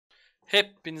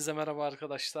Hepinize merhaba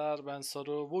arkadaşlar, ben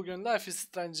Saru. Bugün Life is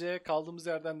Strange'e kaldığımız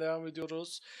yerden devam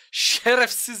ediyoruz.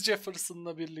 Şerefsiz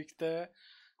Jefferson'la birlikte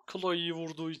Chloe'yi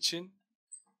vurduğu için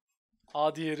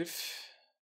adi herif.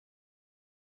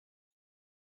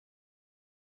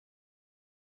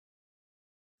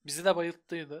 Bizi de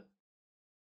bayılttıydı.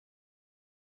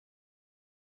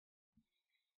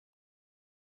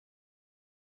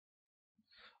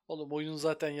 Oğlum oyun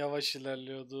zaten yavaş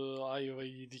ilerliyordu.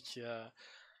 Ayvayı yedik ya.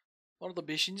 Orada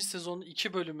 5. sezonu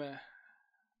 2 bölüme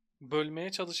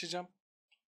bölmeye çalışacağım.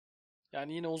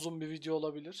 Yani yine uzun bir video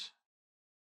olabilir.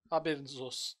 Haberiniz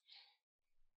olsun.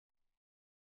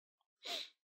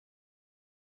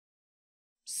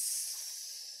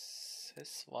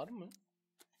 Ses var mı?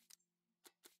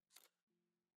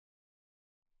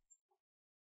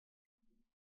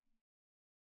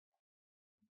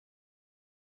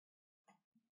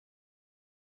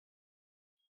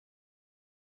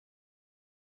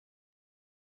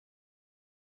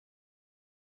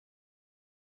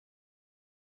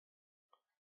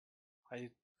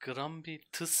 Hayır, gram bir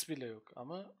tıs bile yok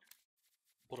ama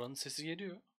buranın sesi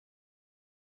geliyor.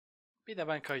 Bir de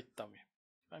ben kayıtta mıyım?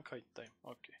 Ben kayıttayım.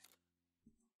 Okey.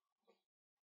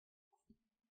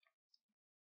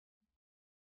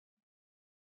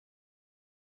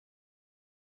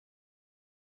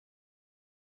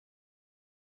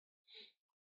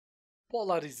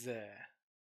 Polarize.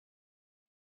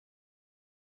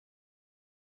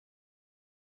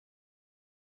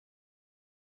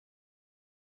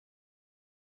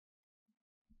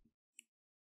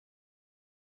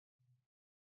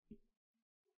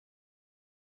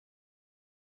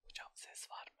 Hocam ses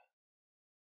var mı?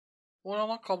 O ne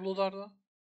lan kablolarda?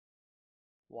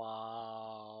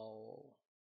 Wow.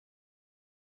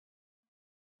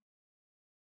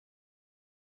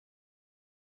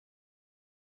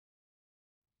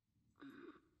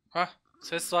 Hah,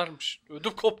 ses varmış.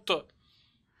 Ödüm koptu.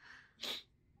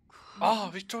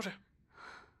 Aa, Victoria.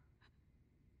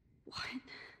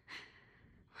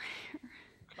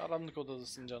 Karanlık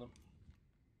odadasın canım.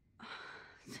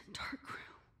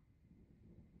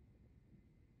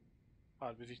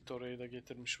 Harbi Victoria'yı da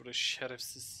getirmiş buraya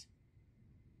şerefsiz.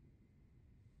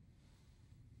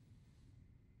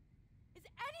 Is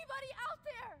anybody out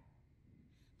there?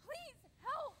 Please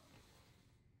help.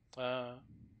 Ha.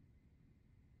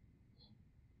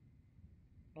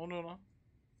 Ne oluyor lan?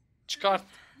 Çıkart.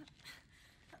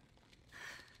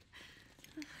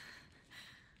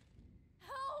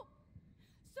 Help.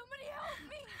 Somebody help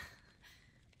me.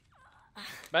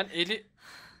 Ben eli...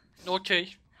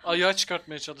 Okey. Ayağı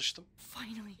çıkartmaya çalıştım.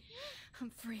 Finally, I'm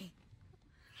free.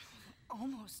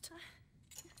 Almost.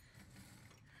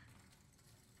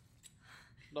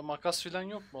 Burada makas filan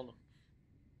yok mu oğlum?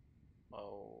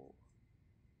 Oh.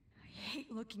 I hate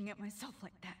looking at myself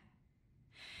like that.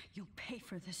 You'll pay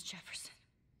for this, Jefferson.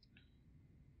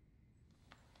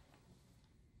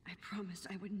 I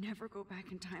promised I would never go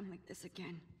back in time like this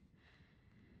again.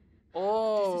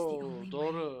 Oo,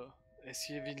 doğru.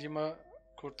 Eski William'a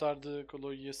kurtardığı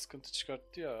Chloe'ye sıkıntı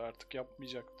çıkarttı ya, artık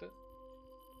yapmayacaktı.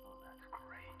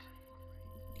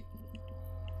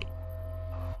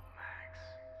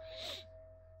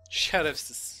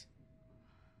 Şerefsiz.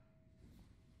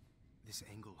 This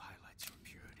angle highlights your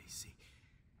purity. See,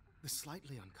 the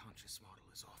slightly unconscious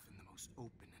model is often the most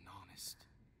open and honest.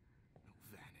 No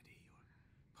vanity or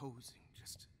posing,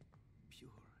 just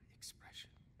pure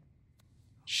expression.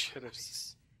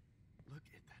 Şerefsiz. Look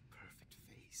at that perfect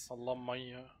face. Allah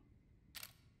manyağı.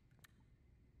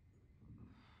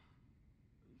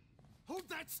 Hold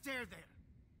that stare there.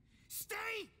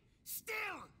 Stay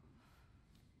still.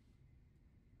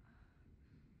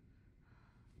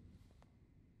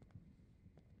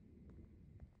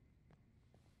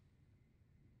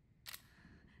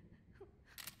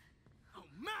 Oh,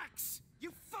 Max!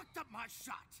 You fucked up my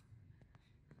shot!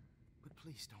 But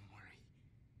please don't worry.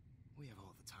 We have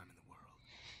all the time in the world.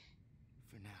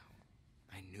 For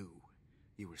now, I knew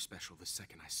you were special the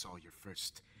second I saw your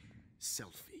first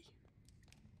selfie.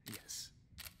 Yes,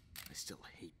 I still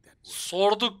hate that word.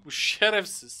 Sorduk bu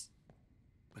şerefsiz.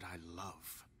 But I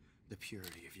love the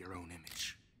purity of your own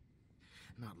image.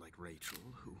 Not like Rachel,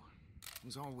 who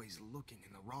was always looking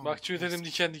in the wrong Bak tüylerim places.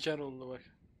 diken diken oldu bak.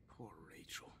 Poor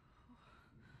Rachel.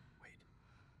 Wait.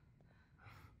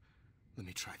 Let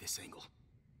me try this angle.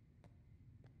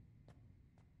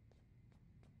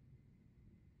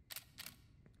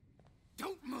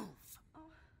 Don't move!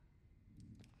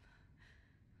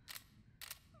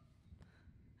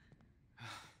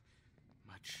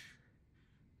 Much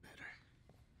better.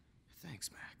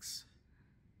 Thanks, Max.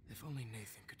 If only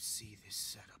Nathan could see this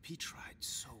setup. He tried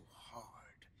so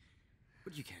hard. But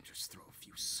But you can't just throw a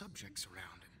few subjects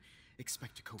around and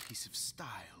expect a cohesive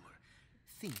style or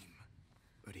theme.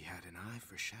 But he had an eye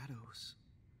for shadows,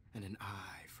 and an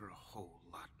eye for a whole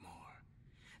lot more,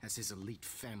 as his elite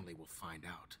family will find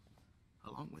out,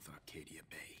 along with Arcadia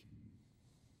Bay.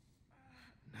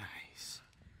 Nice.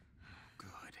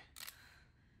 Good.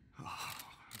 Oh,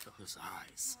 those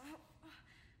eyes.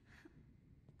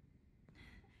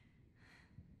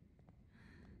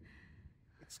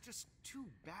 It's just too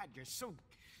bad you're so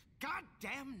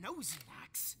goddamn nosy,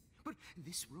 Max. But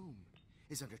this room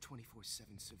is under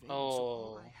 24/7 surveillance, so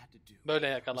all I had to do Böyle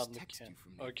was yakalandık text yani. you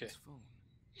from Okay. Nathan's phone,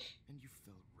 and you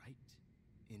fell right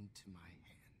into my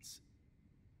hands.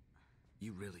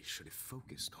 You really should have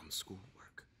focused on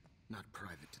schoolwork, not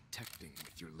private detecting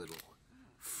with your little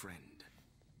friend.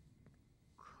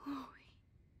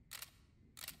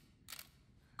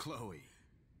 Chloe,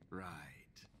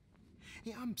 right.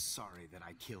 Yeah, I'm sorry that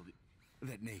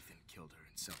Nathan killed her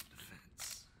in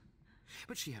self-defense.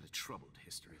 But she had a troubled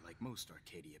history like most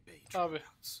Arcadia Bay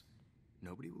dropouts.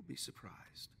 Nobody will be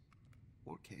surprised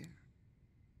or care.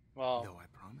 Wow. Though I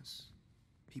promise,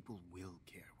 people will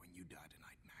care when you die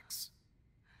tonight, Max.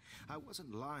 I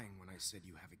wasn't lying when I said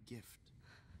you have a gift.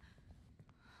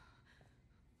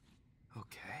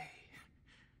 Okay.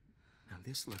 Now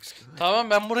this looks good. Tamam,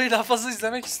 ben burayı daha fazla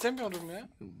izlemek istemiyorum ya.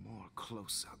 More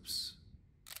close-ups.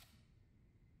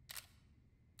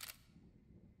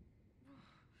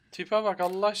 Tipe bak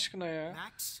Allah aşkına ya.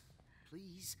 Max,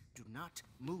 please do not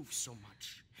move so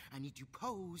much. I need you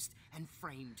posed and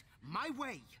framed my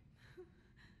way.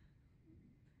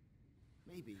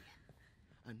 Maybe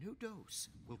a new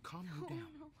dose will calm you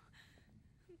down. No.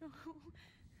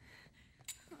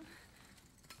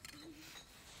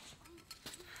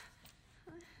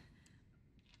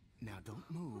 Now don't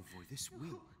move or this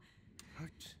will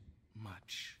hurt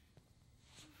much.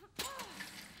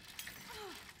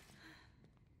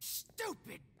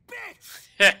 Stupid bitch!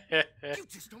 You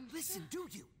just don't listen, do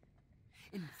you?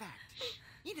 In fact,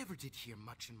 you never did hear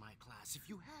much in my class. If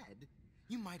you had,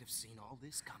 you might have seen all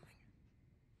this coming.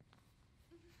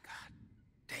 God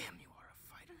damn, you are a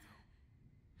fighter,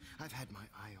 though. I've had my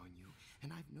eye on you,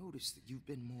 and I've noticed that you've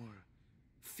been more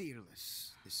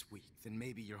fearless this week than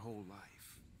maybe your whole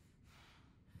life.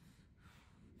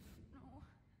 No.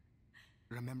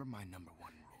 Remember my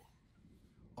 #1 rule.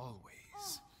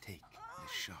 Always take the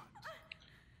shot.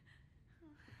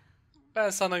 Ben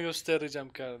sana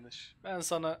göstereceğim kardeş.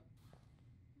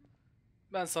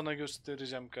 Ben sana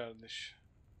göstereceğim kardeş.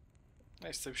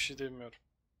 Neyse, bir şey demiyorum.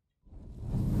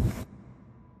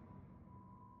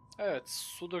 Evet,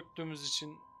 su döktüğümüz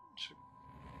için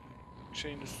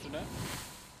şeyin üstüne.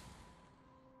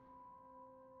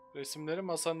 Resimleri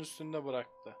masanın üstünde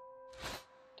bıraktı.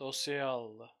 Dosyayı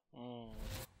aldı. Oh,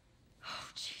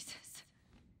 Jesus.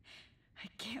 I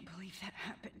can't believe that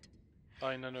happened.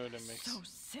 Aynen öyle Max. So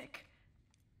sick.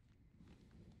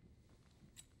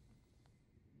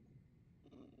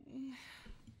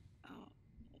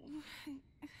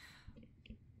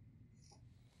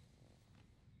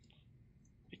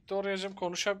 Victoria'cığım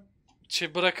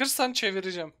bırakırsan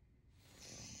çevireceğim.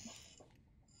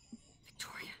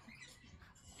 Victoria.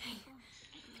 Hey,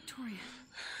 Victoria.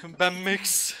 Ben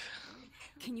Max.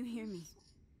 Can you hear me?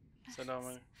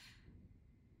 Selamünaleyküm.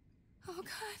 Oh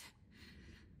God.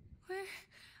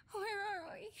 Where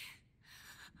are we?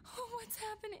 Oh, what's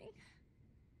happening?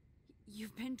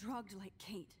 You've been drugged like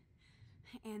Kate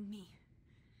and me.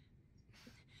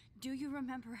 Do you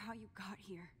remember how you got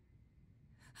here?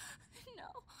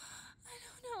 No, I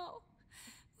don't know.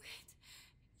 Wait,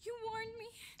 you warned me.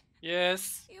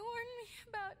 Yes. You warned me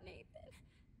about Nathan.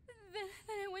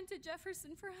 Then I went to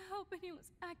Jefferson for help and he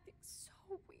was acting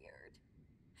so weird.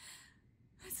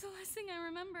 That's the last thing I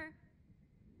remember.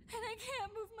 And I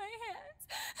can't move my hands.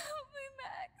 Help me,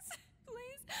 Max.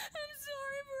 Please. I'm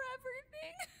sorry for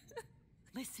everything.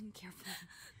 Listen carefully.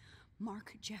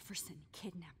 Mark Jefferson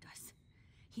kidnapped us.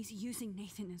 He's using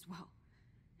Nathan as well.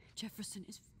 Jefferson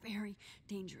is very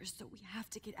dangerous, so we have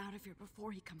to get out of here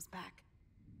before he comes back.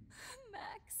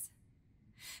 Max,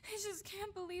 I just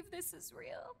can't believe this is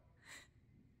real.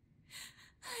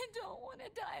 I don't want to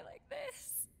die like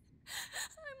this.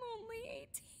 I'm only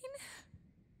 18.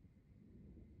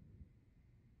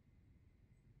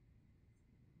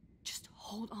 Just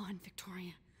hold on,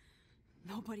 Victoria.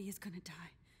 Nobody is gonna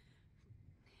die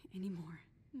anymore.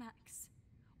 Max,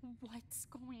 what's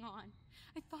going on?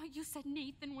 I thought you said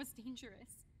Nathan was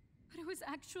dangerous, but it was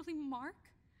actually Mark?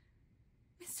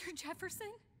 Mr.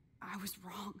 Jefferson? I was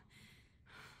wrong.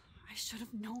 I should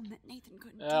have known that Nathan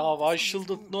couldn't do Ya this on his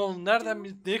başladık, own. ne oldu?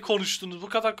 Nereden ne konuştunuz? Bu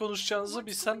kadar konuşacağınızı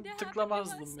bilsem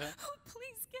tıklamazdım ya. Oh,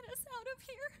 please get us out of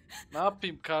here. Ne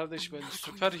yapayım kardeş, ben I'm not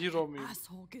süper going to let hero that muyum?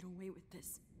 asshole get away with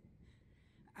this.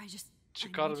 I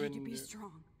Çıkar need you beni to be diyor.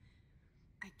 strong.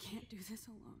 I can't do this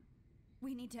alone.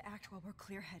 We need to act while we're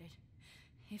clear-headed.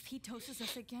 If he toasts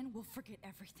us again, we'll forget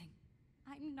everything.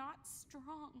 I'm not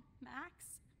strong,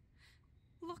 Max.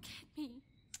 Look at me.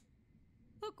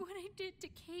 Look what I did to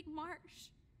Kate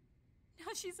Marsh.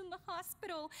 Now she's in the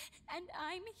hospital, and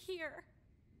I'm here.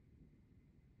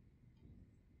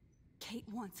 Kate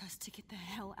wants us to get the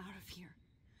hell out of here.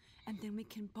 And then we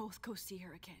can both go see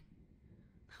her again.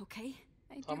 Okay?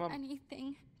 I'd Tamam. do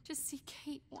anything to see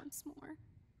Kate once more.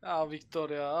 Ah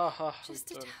Victoria, ah Just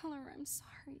to Victoria. tell her I'm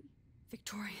sorry.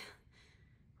 Victoria,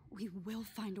 we will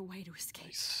find a way to escape.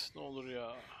 Neyse, ne olur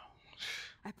ya.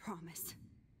 I promise.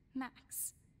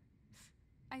 Max,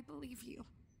 I believe you.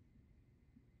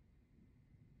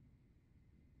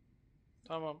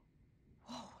 Tamam.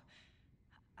 Whoa.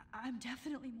 I'm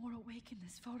definitely more awake in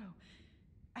this photo.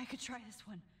 I could try this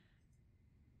one.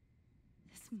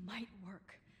 This might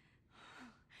work.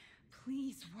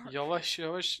 Please work. Yavaş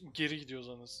yavaş geri gidiyoruz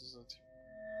anasını satayım.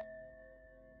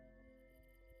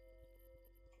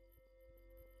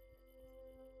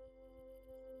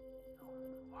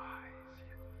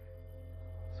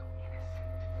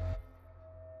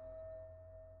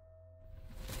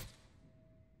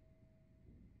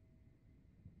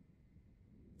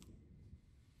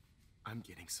 I'm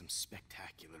getting some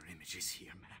spectacular images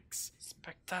here, Max.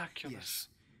 Spectacular. Yes,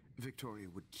 Victoria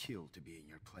would kill to be in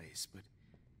your place, but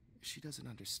she doesn't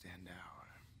understand our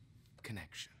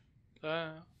connection.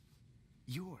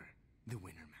 You're the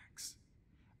winner, Max.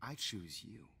 I choose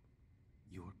you.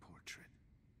 Your portrait.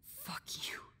 Fuck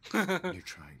you. You're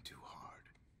trying too hard.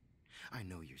 I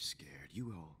know you're scared.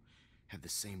 You all have the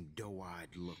same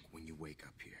doe-eyed look when you wake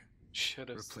up here.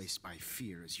 Şerefsiz. Replaced by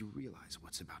fear as you realize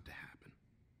what's about to happen.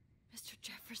 Mr.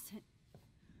 Jefferson,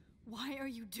 why are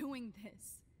you doing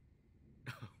this?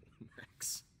 Oh,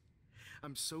 Max.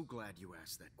 I'm so glad you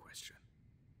asked that question.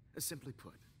 Simply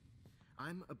put,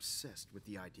 I'm obsessed with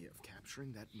the idea of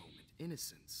capturing that moment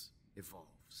innocence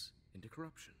evolves into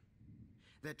corruption.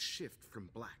 That shift from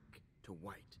black to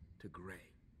white to gray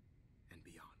and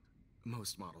beyond.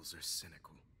 Most models are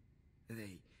cynical.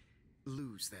 They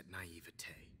lose that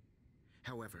naivete.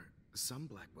 However, some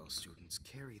Blackwell students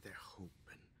carry their hope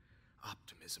and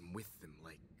optimism with them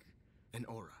like an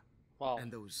aura. Wow.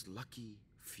 And those lucky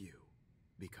few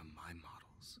become my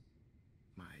models.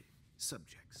 My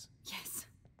subjects. Yes,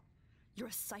 you're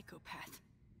a psychopath.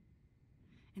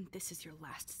 And this is your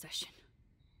last session.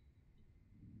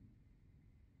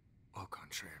 Au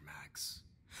contraire, Max.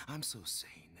 I'm so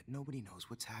sane that nobody knows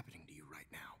what's happening to you right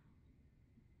now.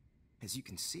 As you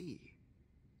can see,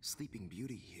 Sleeping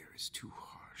Beauty here is too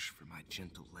harsh for my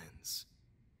gentle lens.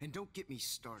 And don't get me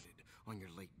started on your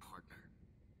late partner.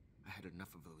 I had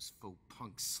enough of those faux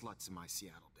punk sluts in my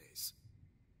Seattle days.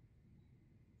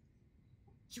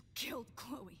 You killed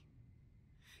Chloe.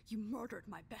 You murdered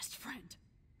my best friend.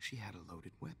 She had a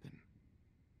loaded weapon.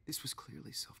 This was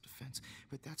clearly self-defense,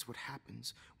 but that's what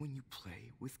happens when you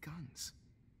play with guns.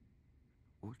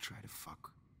 Or try to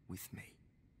fuck with me.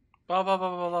 Ba It's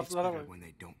laflara better bak. when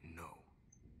they don't know.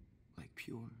 Like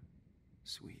pure,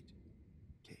 sweet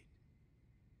Kate.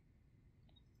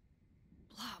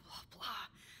 Blah, blah, blah.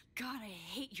 God, I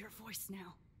hate your voice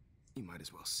now. You might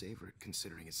as well savor it,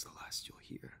 considering it's the last you'll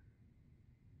hear.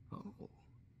 Oh.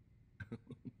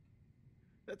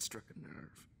 That struck a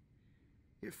nerve.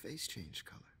 Your face changed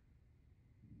color.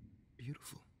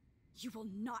 Beautiful. You will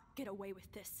not get away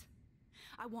with this.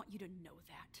 I want you to know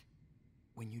that.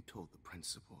 When you told the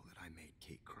principal that I made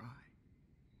Kate cry,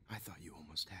 I thought you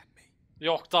almost had me.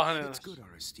 Yok daha neler. It's good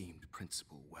our esteemed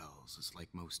Principal Wells is like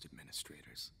most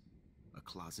administrators. A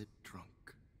closet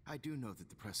drunk. I do know that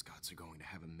the Prescotts are going to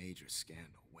have a major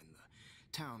scandal when the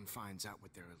town finds out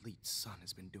what their elite son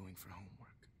has been doing for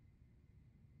homework.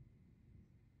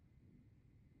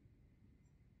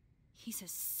 He's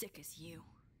as sick as you.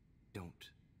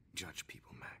 Don't judge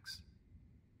people, Max.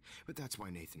 But that's why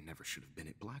Nathan never should have been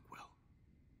at Blackwell.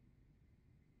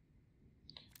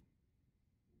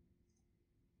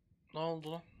 Ne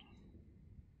oldu lan?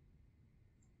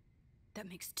 That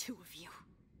makes two of you.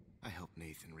 I helped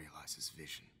Nathan realize his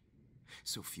vision.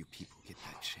 So few people get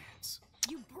that chance.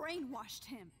 You brainwashed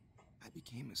him. I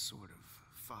became a sort of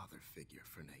father figure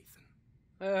for Nathan.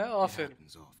 It Aferin.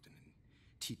 happens often in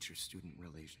teacher-student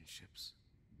relationships.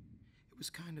 It was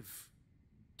kind of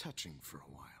touching for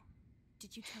a while.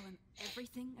 Did you tell him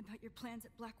everything about your plans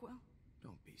at Blackwell?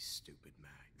 Don't be stupid,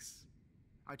 Max.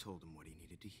 I told him what he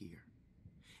needed to hear.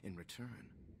 In return,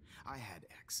 I had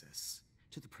access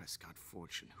To the Prescott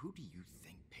fortune, who do you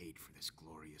think paid for this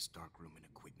glorious darkroom and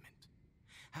equipment?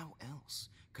 How else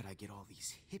could I get all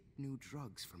these hip new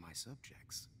drugs for my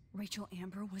subjects? Rachel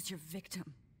Amber was your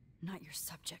victim, not your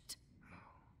subject.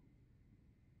 Oh.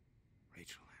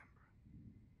 Rachel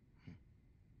Amber.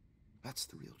 That's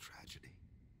the real tragedy.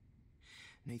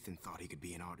 Nathan thought he could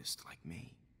be an artist like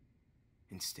me.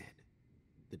 Instead,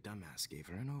 the dumbass gave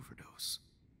her an overdose.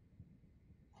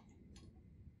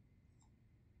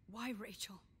 Why,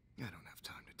 Rachel? I don't have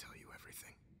time to tell you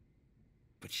everything.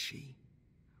 But she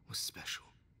was special.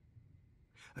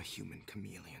 A human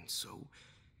chameleon, so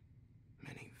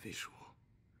many visual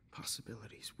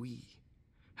possibilities. We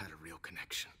had a real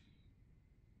connection.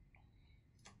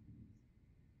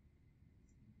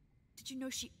 Did you know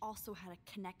she also had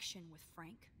a connection with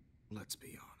Frank? Let's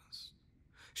be honest.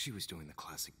 She was doing the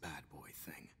classic bad boy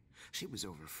thing. She was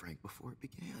over Frank before it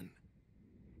began.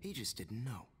 He just didn't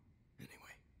know.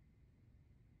 Anyway,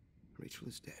 Rachel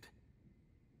is dead.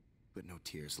 But no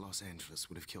tears. Los Angeles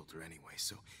would have killed her anyway,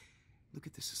 so look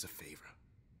at this as a favor.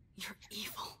 You're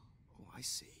evil. Oh, I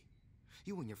see.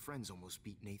 You and your friends almost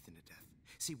beat Nathan to death.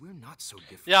 See, we're not so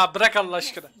different. Ya bırak Allah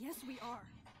aşkına. Yes, we are.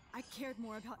 I cared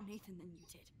more about Nathan than you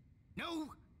did. No,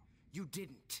 you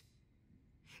didn't.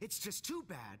 It's just too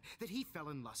bad that he fell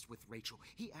in lust with Rachel.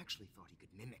 He actually thought he could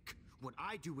mimic what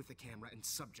I do with the camera and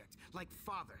subject, like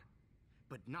father,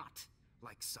 but not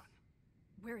like son.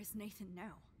 Where is Nathan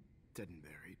now? Dead and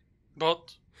buried.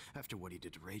 But After what he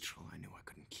did to Rachel, I knew I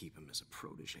couldn't keep him as a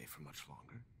protege for much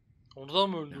longer. onu da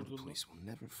mı Now the öldürdün lan? police will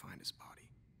never find his body.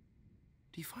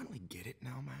 Do you finally get it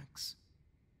now, Max?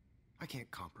 I can't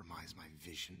compromise my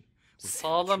vision with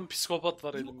Sağlam amateur. psikopat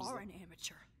var You are elimizde. an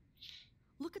amateur.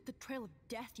 Look at the trail of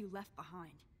death you left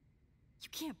behind. You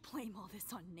can't blame all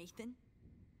this on Nathan.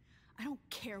 I don't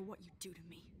care what you do to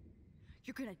me.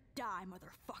 You're gonna die,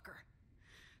 motherfucker.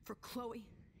 For Chloe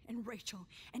and Rachel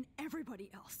and everybody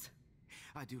else.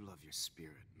 I do love your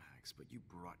spirit, Max, but you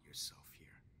brought yourself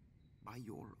here by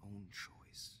your own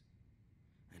choice.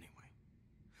 Anyway,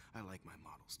 I like my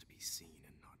models to be seen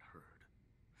and not heard,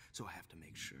 so I have to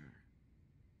make sure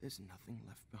there's nothing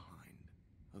left behind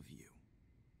of you.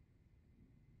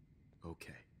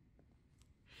 Okay.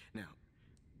 Now,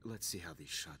 let's see how these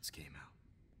shots came out.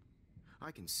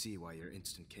 I can see why your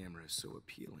instant camera is so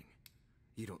appealing.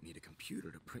 You don't need a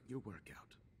computer to print your work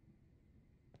out.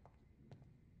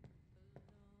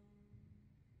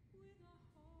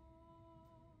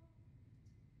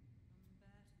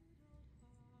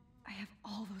 I have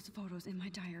all those photos in my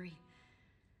diary.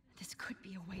 This could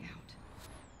be a way out.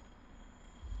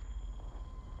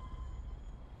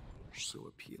 So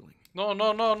appealing. No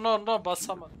no no no no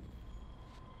basamadım.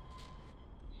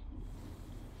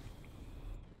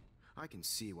 I can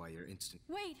see why your instant...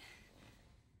 Wait!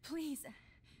 Please,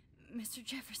 Mr.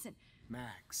 Jefferson.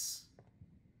 Max,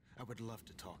 I would love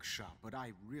to talk shop, but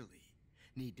I really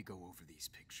need to go over these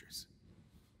pictures,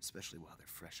 especially while they're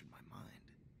fresh in my mind.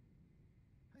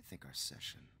 I think our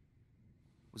session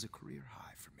was a career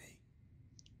high for me.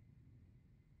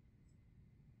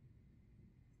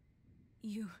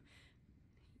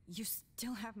 You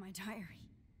still have my diary.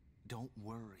 Don't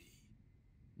worry.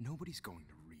 Nobody's going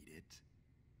to read it.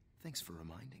 Thanks for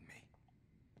reminding me.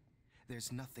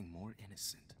 There's nothing more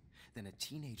innocent than a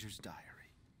teenager's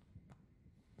diary.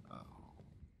 Oh,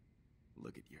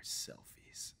 look at your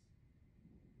selfies.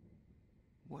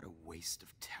 What a waste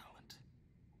of talent.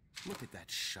 Look at that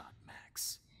shot,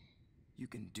 Max. You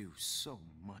can do so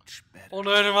much better. Onu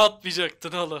önüme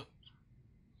atmayacaktın oğlum.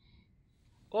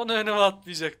 Onu önüme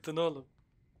atmayacaktın oğlum.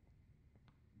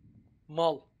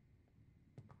 Mal.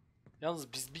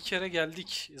 Yalnız biz bir kere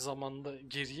geldik zamanda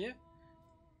geriye.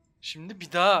 Şimdi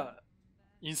bir daha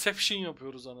Inception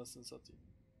yapıyoruz anasını satayım.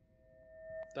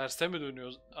 Derste mi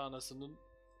dönüyoruz anasının?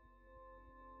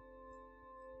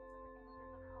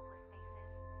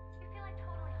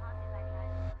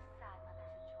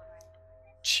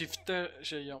 Çifte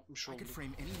şey yapmış I could olduk.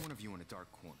 frame any one of you in a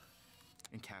dark corner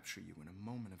and capture you in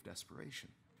a moment of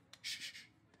desperation. Shh.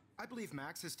 I believe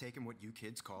Max has taken what you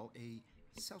kids call a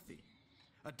selfie.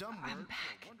 A dumb word for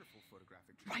back. a wonderful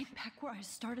photographic Right back where I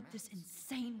started this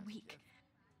insane week.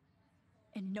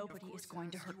 And nobody is going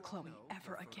to hurt Chloe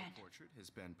ever again. Portrait has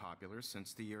been popular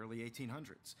since the early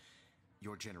 1800s.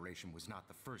 Your generation was not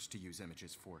the first to use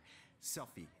images for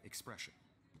selfie expression.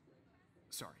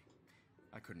 Sorry,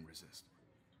 I couldn't resist.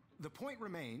 The point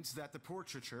remains that the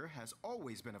portraiture has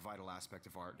always been a vital aspect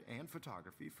of art and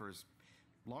photography for as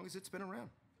long as it's been around.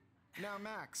 Now,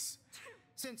 Max,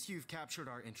 since you've captured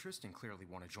our interest and clearly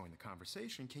want to join the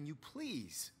conversation, can you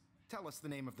please tell us the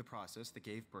name of the process that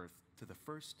gave birth to the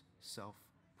first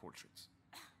self-portraits?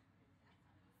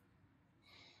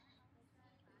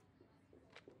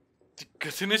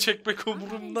 Götüne çekmek I'm not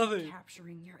umurumda into değil.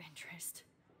 capturing your interest.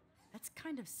 That's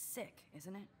kind of sick,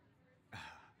 isn't it?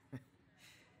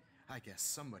 I guess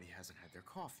somebody hasn't had their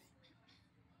coffee.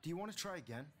 Do you want to try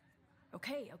again?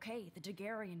 Okay, the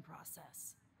Daguerrean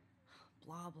process.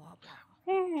 Blah blah blah.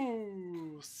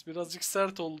 Birazcık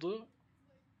sert oldu.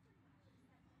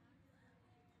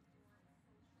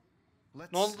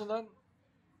 Ne oldu lan?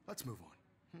 Let's move on.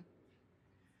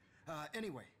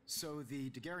 Anyway, so the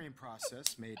Daguerrean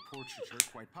process made portraiture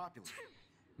quite popular,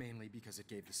 mainly because it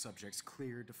gave the subjects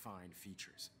clear, defined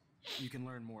features. You can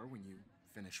learn more when you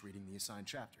finish reading the assigned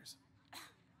chapters.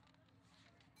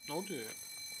 Ne oluyor ya?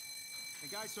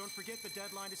 And guys, don't forget the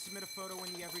deadline to submit a photo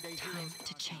in the Everyday Time Heroes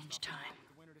to change time.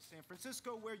 the winner to San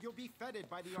Francisco, where you'll be feted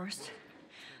by the First,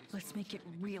 let's make it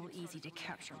real easy to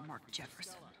capture Mark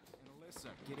Jefferson. and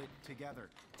Alyssa. Get it together.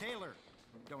 Taylor,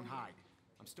 don't hide.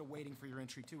 I'm still waiting for your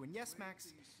entry too. And yes,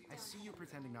 Max, I see you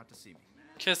pretending not to see me.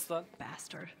 Kes lan.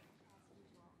 Bastard.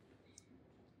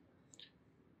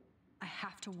 I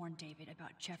have to warn David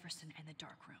about Jefferson and the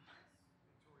dark room.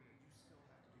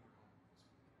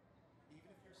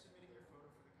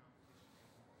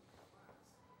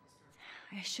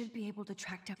 I should be able to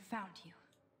track down. Found you.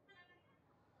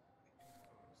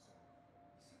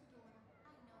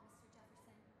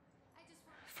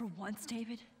 For once,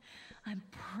 David, I'm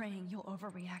praying you'll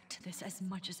overreact to this as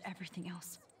much as everything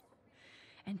else.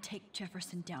 And take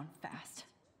Jefferson down fast.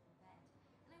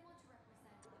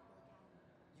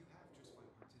 You have just by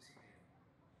participating,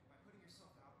 by putting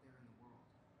yourself out there in the world.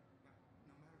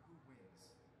 Now, no matter who wins,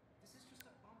 this is just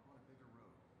a bump on a bigger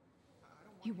road. I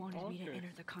don't want You wanted me to Okay.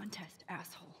 enter the contest,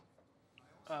 asshole.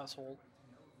 Asshole.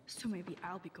 So maybe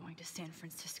I'll be going to San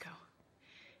Francisco.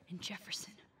 And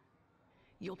Jefferson,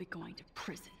 you'll be going to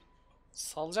prison.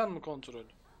 Salacaksın mı kontrolü?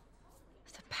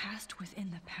 The past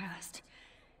within the past.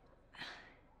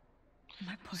 Am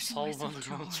I pushing myself Salmadı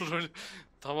too hard? kontrolü.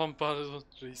 Tamam pardon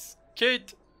reis.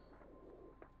 Kate.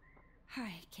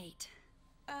 Hi, Kate.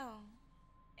 Oh,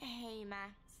 hey,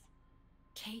 Max.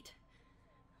 Kate,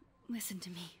 listen to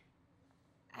me.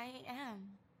 I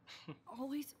am.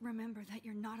 Always remember that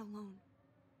you're not alone.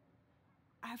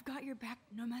 I've got your back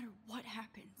no matter what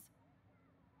happens.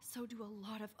 So do a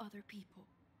lot of other people.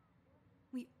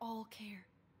 We all care.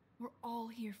 We're all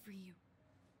here for you.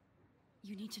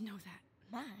 You need to know that.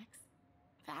 Max,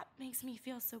 that makes me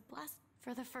feel so blessed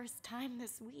for the first time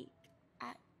this week.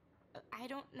 I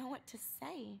don't know what to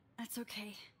say. That's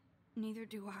okay. Neither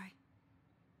do I.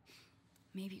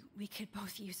 Maybe we could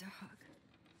both use a hug.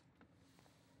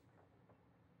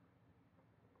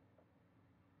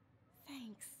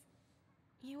 Thanks.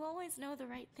 You always know the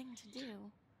right thing to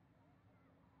do.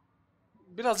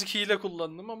 Birazcık hile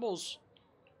kullandım ama olsun.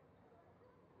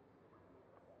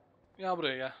 Ya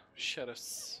buraya gel.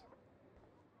 Şerefsiz.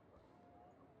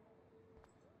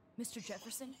 Mr.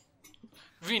 Jefferson?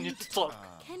 We need to talk.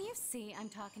 Can you see I'm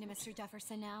talking to Mr.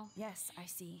 Jefferson now? Yes, I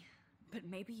see. But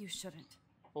maybe you shouldn't.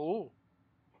 Oo.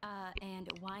 And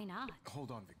why not?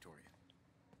 Hold on, Victoria.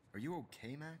 Are you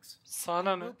okay, Max?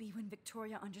 Sana ne? Will be when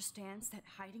Victoria understands that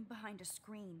hiding behind a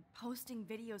screen, posting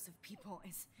videos of people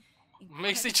is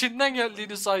Max incredible. içinden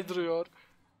geldiğini saydırıyor.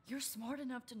 You're smart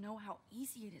enough to know how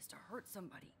easy it is to hurt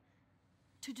somebody,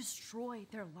 to destroy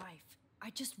their life.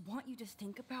 I just want you to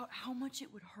think about how much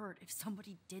it would hurt if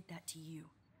somebody did that to you.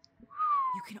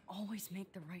 You can always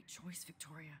make the right choice,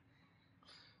 Victoria.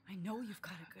 I know you've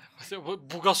got a good heart.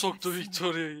 Buga soktu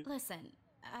Victoria'yı. Listen,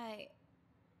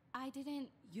 I didn't.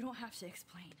 You don't have to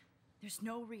explain. There's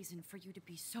no reason for you to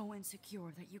be so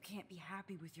insecure that you can't be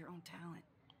happy with your own talent.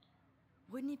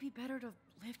 Wouldn't it be better to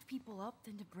lift people up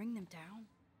than to bring them down?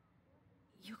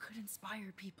 You could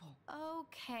inspire people.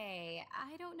 Okay,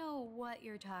 I don't know what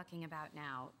you're talking about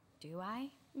now, do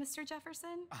I, Mr.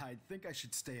 Jefferson? I think I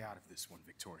should stay out of this one,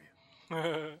 Victoria.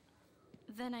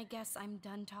 Then I guess I'm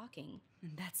done talking.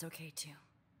 And that's okay too.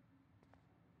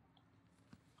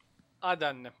 Hadi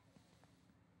annem.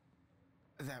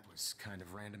 That was kind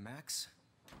of random, Max.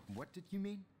 What did you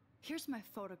mean? Here's my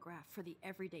photograph for the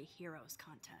Everyday Heroes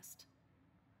contest.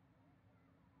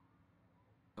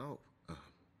 Oh,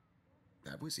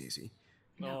 that was easy.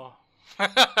 No.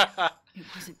 It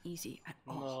wasn't easy at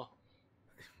all. No.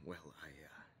 Well,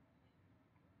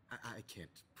 I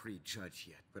can't prejudge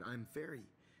yet, but I'm very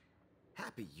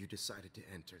happy you decided to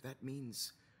enter. That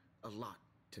means a lot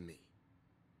to me.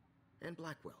 And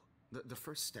Blackwell, the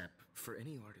first step for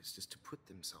any artist is to put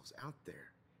themselves out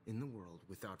there in the world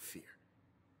without fear.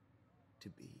 To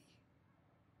be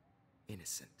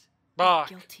innocent. Bak.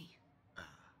 Guilty.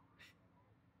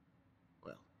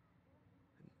 Well,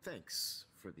 thanks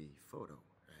for the photo,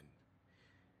 and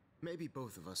Maybe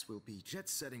both of us will be jet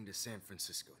setting to San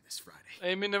Francisco this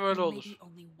Friday. Eminim öyle olur. Maybe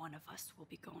only one of us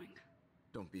will be going.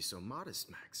 Don't be so modest,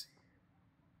 Max.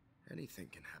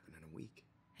 Anything can happen in a week.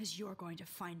 As you're going to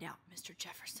find out, Mr.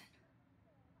 Jefferson.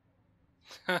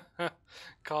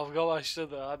 Kavga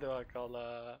başladı. Hadi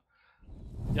bakalım.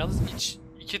 Yalnız iç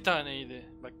 2 taneydi.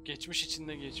 Bak geçmiş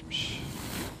içinde geçmiş.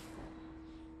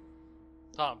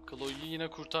 Tamam, Chloe'yi yine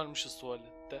kurtarmışız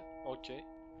tuvalette. Okey.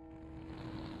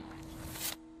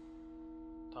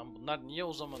 Tamam, bunlar niye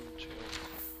o zaman atıyor?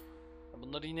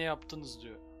 Bunları yine yaptınız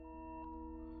diyor.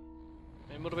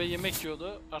 Memur bey yemek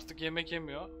yiyordu. Artık yemek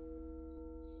yemiyor.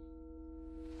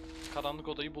 Karanlık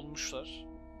odayı bulmuşlar.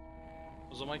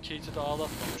 O zaman Kate'i de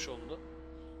ağlatmamış oldu.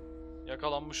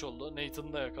 Yakalanmış oldu.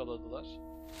 Nathan'ı da yakaladılar.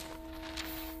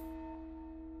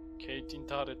 Kate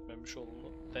intihar etmemiş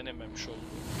oldu. Denememiş oldu.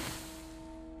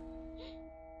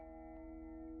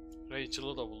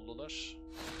 Rachel'ı da buldular.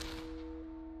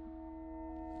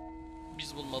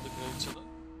 Biz bulmadık Rachel'ı.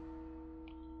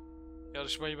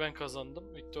 Yarışmayı ben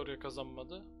kazandım. Victoria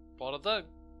kazanmadı. Bu arada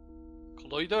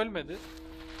Chloe de ölmedi.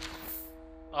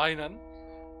 Aynen.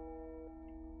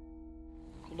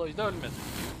 Chloe de ölmedi.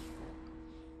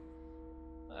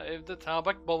 Ha, evde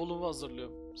bak bavulumu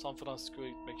hazırlıyorum San Francisco'ya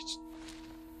gitmek için.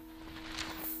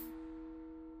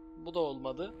 Bu da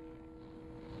olmadı.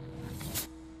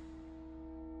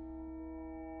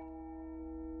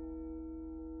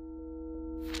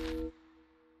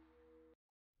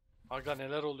 Aga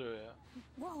neler oluyor ya?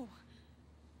 Whoa.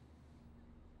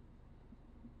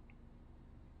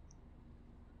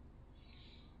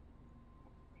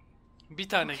 Bir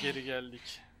tane geri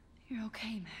geldik. You're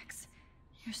okay, Max.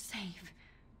 You're safe.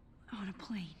 On a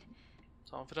plane.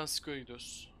 San Francisco'ya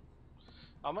gidiyoruz.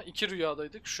 Ama 2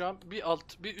 rüyadaydık. Şu an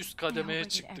bir üst kademeye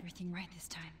çıktık.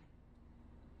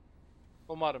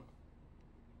 Umarım.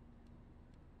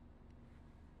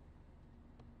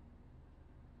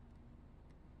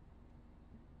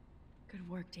 Good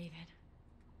work, David.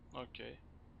 Okay.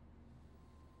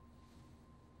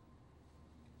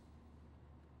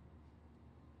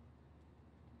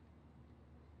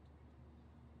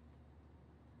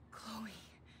 Chloe.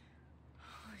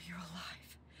 Oh, you're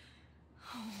alive.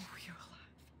 Oh, you're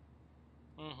alive.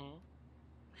 Hı.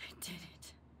 I did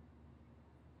it.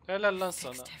 Helal lan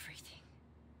sana. Fixed everything.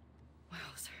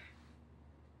 Well, sir.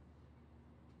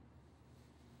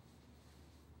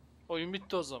 Oyun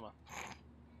bitti o zaman.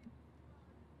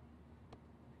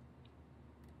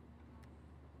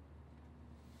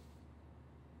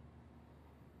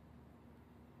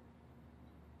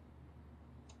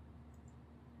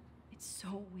 It's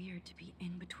so weird to be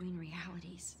in between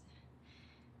realities.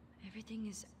 Everything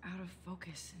is out of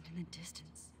focus and in the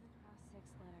distance. Across 6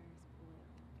 letters, blue.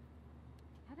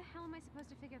 How the hell am I supposed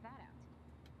to figure that out?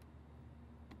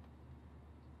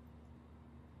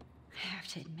 I have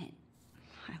to admit,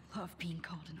 I love being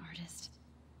called an artist.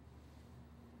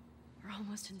 We're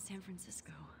almost in San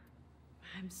Francisco.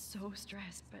 I'm so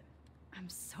stressed, but I'm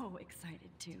so excited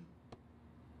too.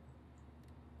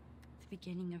 The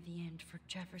beginning of the end for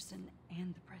Jefferson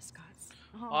and the Prescotts.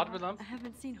 Harbi lan. I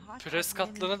haven't seen hot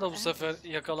Prescott'lara da bu sefer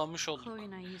yakalanmış olduk. Chloe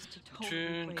and I used to totally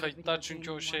Bütün play kayıtlar video çünkü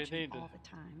game o watching şeydeydi. all the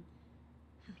time.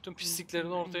 Bütün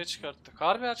pisliklerini ortaya çıkarttık.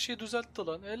 Harbi her şeyi düzeltti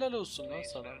lan. Helal olsun lan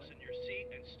sana. Fasten your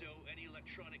seat and stow any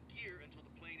electronic gear until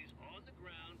the plane is on the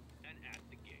ground and at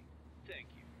the gate. Thank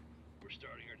you. We're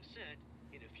starting our descent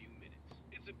in a few minutes.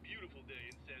 It's a beautiful day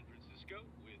in San Francisco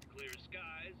with clear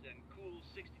skies and cool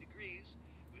 60 degrees.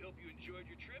 We hope you enjoyed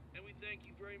your trip and we thank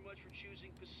you very much for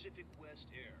choosing Pacific West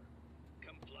Air.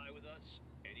 Come fly with us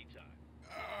anytime.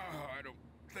 I don't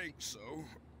think so.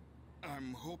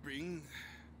 I'm hoping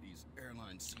these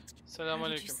airline seats. How did you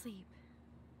Selamünaleyküm. sleep?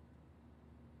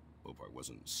 Hope I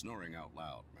wasn't snoring out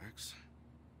loud, Max.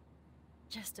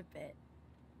 Just a bit.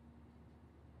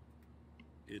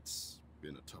 It's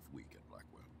been a tough week at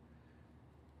Blackwell.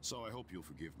 So I hope you'll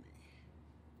forgive me.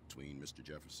 Between Mr.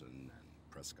 Jefferson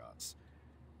and Prescott's,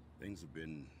 things have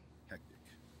been hectic,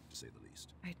 to say the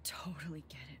least. I totally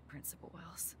get it, Principal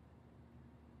Wells.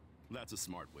 That's a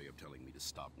smart way of telling me to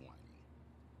stop whining.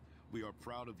 We are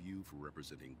proud of you for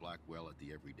representing Blackwell at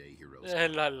the Everyday Heroes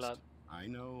Helal contest. lan. I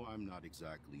know I'm not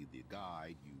exactly the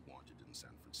guide you wanted in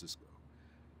San Francisco,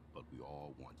 but we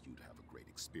all want you to have a great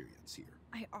experience here.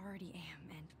 I already am,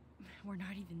 and we're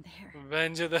not even there.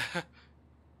 Bence de.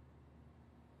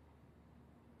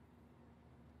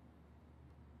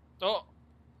 O.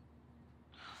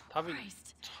 Tabii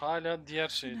Christ. hala diğer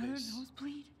Another şeydeyiz.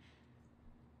 nosebleed?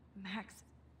 Max,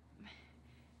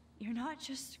 you're not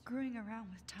just screwing around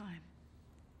with time.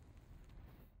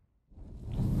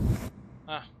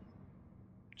 Heh.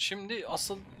 Şimdi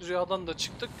asıl rüyadan da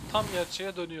çıktık. Tam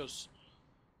gerçeğe dönüyoruz.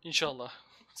 İnşallah.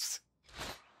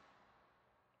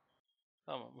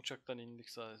 Tamam, uçaktan indik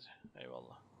sadece.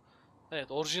 Eyvallah.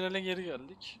 Evet, orijinale geri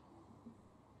geldik.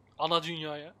 Ana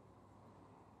dünyaya.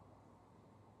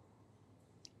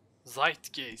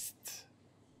 Zeitgeist.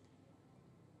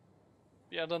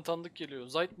 Bir yerden tanıdık geliyor.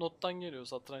 Zeitnot'tan geliyor.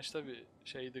 Satrançta bir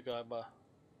şeydi galiba.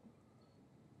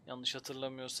 Yanlış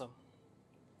hatırlamıyorsam.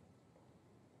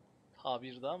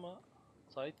 Tabirdi ama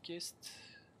Zeitgeist.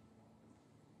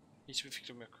 Hiçbir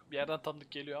fikrim yok. Bir yerden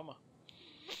tanıdık geliyor ama.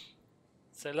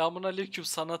 Selamun aleyküm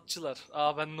sanatçılar.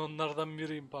 Aa, ben de onlardan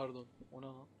biriyim, pardon. O ne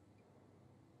lan?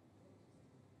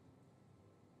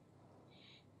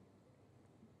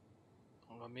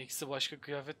 Ama Max'i başka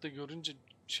kıyafetle görünce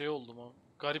şey oldum ha.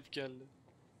 Garip geldi.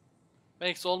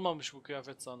 Max, olmamış bu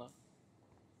kıyafet sana.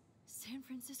 San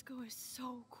Francisco is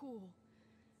so cool.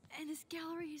 And this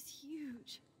gallery is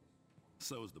huge.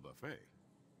 So is the buffet.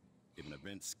 If an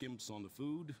event skimps on the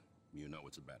food, you know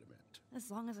it's a bad event.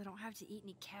 As long as I don't have to eat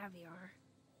any caviar.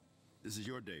 This is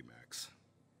your day, Max.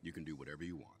 You can do whatever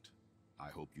you want. I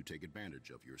hope you take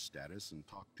advantage of your status and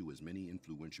talk to as many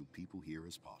influential people here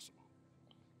as possible.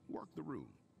 Work the room.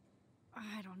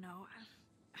 I don't know.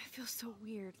 I feel so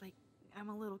weird, like I'm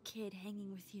a little kid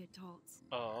hanging with the adults.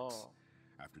 Oh.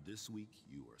 After this week,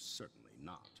 you are certainly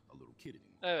not a little kid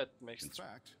anymore. Evet, Max. In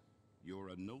fact, you're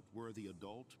a noteworthy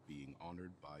adult being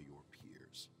honored by your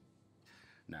peers.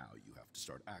 Now you have to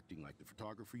start acting like the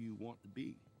photographer you want to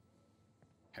be.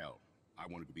 Hell, I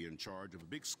wanted to be in charge of a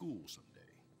big school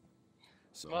someday.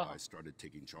 So Wow. I started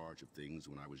taking charge of things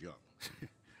when I was young.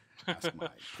 Ask my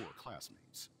poor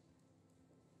classmates.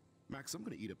 Max, I'm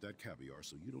going to eat up that caviar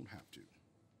so you don't have to.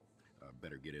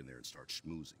 Better get in there and start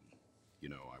schmoozing. You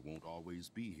know, I won't always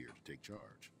be here to take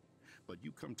charge. But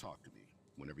you come talk to me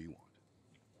whenever you want.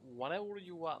 Whatever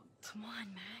you want. Come on,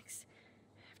 Max.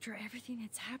 After everything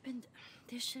that's happened,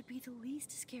 this should be the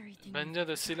least scary thing. Bence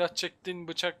de silah çektin,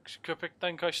 bıçak,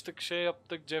 köpekten kaçtık, şey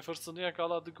yaptık, Jefferson'ı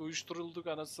yakaladık, uyuşturulduk,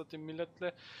 anasını satayım,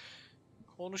 milletle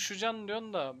konuşacaksın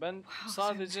diyorsun da ben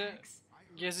sadece Max,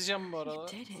 gezeceğim bu you arada.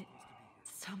 did it.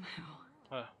 Somehow.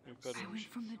 Heh, I yukarıymış.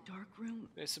 went from the dark room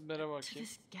Resimlere to bakayım.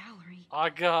 this gallery.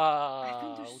 I've been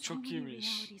Aga, through bu so çok many iyiymiş.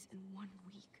 realities in 1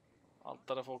 week. Alt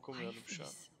tarafı okumuyorum şu an.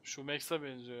 Şu Max'e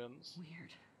benziyor yalnız.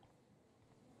 Weird.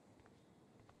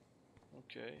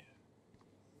 Okey.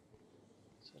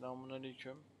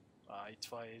 Selamünaleyküm. Aa,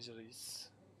 itfaiyeci reis.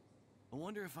 I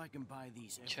wonder if I can buy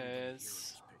these Kes.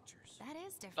 heroes pictures. That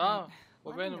is different. Aa, o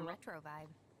Loving the benim lan. retro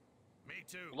vibe. Me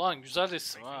too. Ulan güzel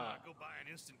resim ha. Go buy an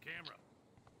instant camera.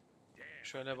 Damn,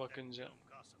 Şöyle bakınca. film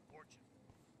costs a fortune.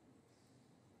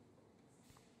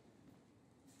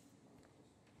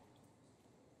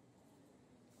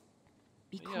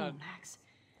 Be cool, Yani. Max.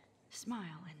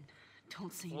 Smile and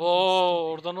don't say anything Wow,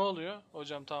 stupid. orada ne oluyor?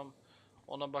 Hocam tamam.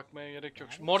 Ona bakmaya gerek yok.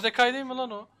 Mordecai değil mi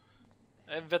lan o?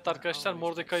 Evet arkadaşlar,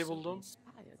 Mordecai'yi buldum.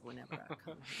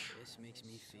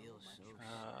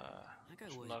 Ha,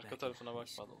 şunun arka tarafına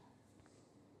bakmadım.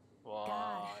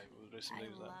 Vay, bu resim de I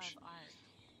güzelmiş. love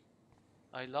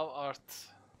art. I love art.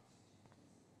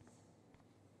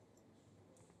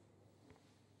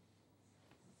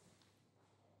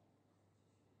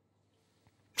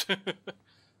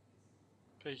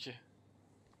 Peki.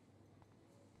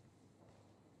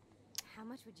 How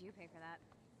much would you pay for that?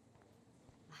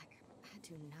 Like, I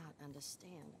do not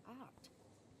understand art.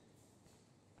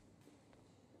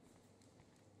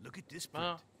 Look at this print.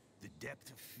 Ha, The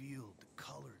depth of field, the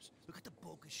colors. Look at the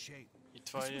bokeh shape. This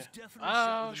itfaiye. was definitely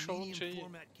Aa, shot with a şovun medium şeyi.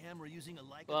 format camera using a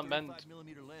Leica Ulan ben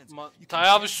 35mm lens. Ma You can Tay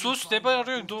abi definitely sus, find ne the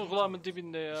bağırıyorsun? full Dur detail. kulağımın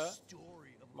dibinde ya.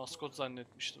 Story of a Maskot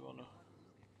zannetmiştim onu.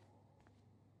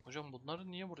 Hocam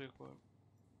bunları niye buraya koyuyorum?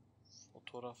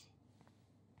 Fotoğraf.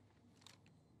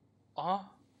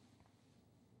 Aha.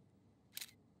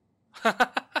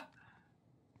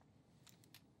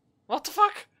 What the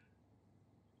fuck?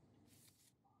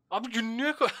 Abi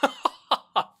günlüğe koy.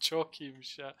 Çok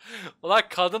iyiymiş ya. Ulan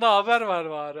kadına haber ver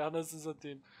bari, anasını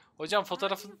satayım. Hocam Aren't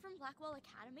fotoğrafın... you from Blackwell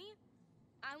Academy?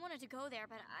 I wanted to go there,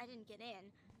 but I didn't get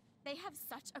in. They have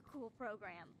such a cool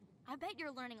program. I bet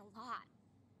you're learning a lot.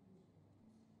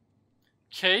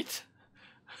 Kate?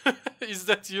 Is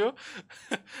that you?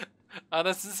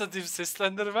 Anasını satayım,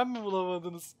 seslendirmen mi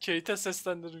bulamadınız? Kate'e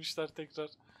seslendirmişler tekrar.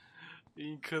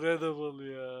 Incredible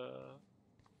ya.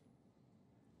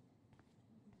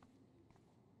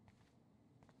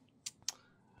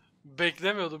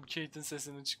 Beklemiyordum Kate'in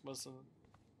sesinin çıkmasını.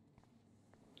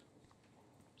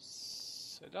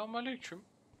 Selamünaleyküm.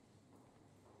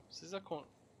 Sizle Are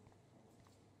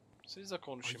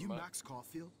konuşayım you ben. Max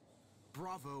Caulfield?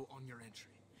 Bravo on your entry.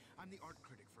 I'm the art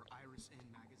critic for Iris In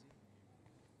magazine.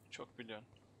 Çok biliyorsun.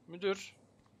 Müdür.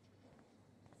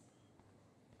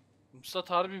 Müstat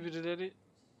harbi birileri...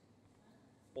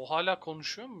 O hala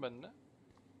konuşuyor mu benimle?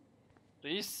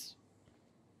 Reis.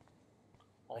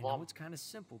 I know it's kind of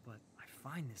simple, but I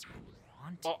find this book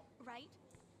haunting. Right?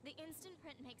 The instant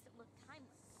print makes it look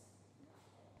timeless.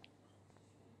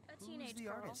 A Who's teenage the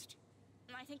girl. artist?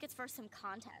 I think it's for some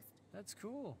contest. That's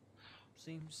cool.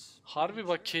 Seems Harbi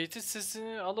bak Kate'in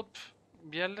sesini alıp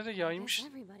bir yerlere I yaymış. guess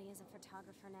everybody is a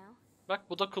photographer now. Bak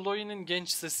bu da Chloe'nin genç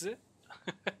sesi.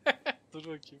 Dur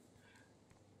bakayım.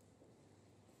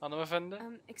 Hanımefendi.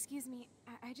 Excuse me.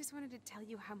 I just wanted to tell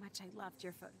you how much I loved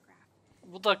your photograph.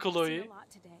 Bu da I've seen Chloe. a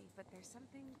lot today, but there's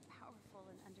something powerful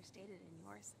and understated in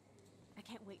yours. I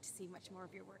can't wait to see much more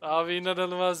of your work. Abi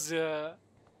inanılmaz ya.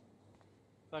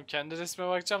 Tamam kendi resme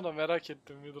bakacağım da merak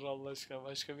ettim müdür Allah aşkına.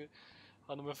 Başka bir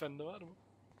hanımefendi var mı?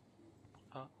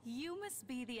 Ha. You must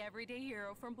be the everyday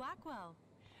hero from Blackwell.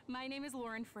 My name is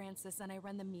Lauren Francis and I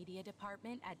run the media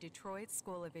department at Detroit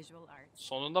School of Visual Arts.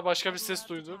 Sonunda başka bir I'd ses love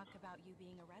to duyduk. talk about you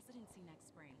being a residency next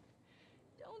spring.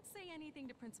 Don't say anything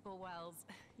to Principal Wells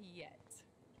yet.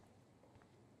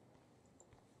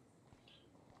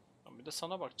 Bir de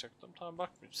sana bakacaktım. Tamam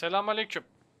bakmıyorum. Selamünaleyküm.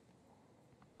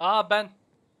 Aa ben.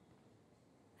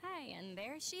 Hi, and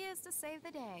there she is to save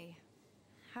the day.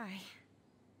 Hi.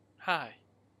 Hi.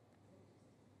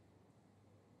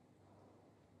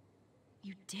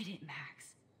 You did it,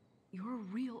 Max. You're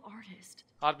a real artist.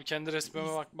 Harbi kendi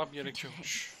resmime bakmam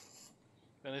gerekiyormuş.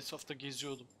 Ben etrafta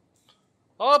geziyordum.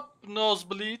 Hop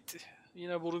nosebleed.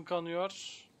 Yine burun kanıyor.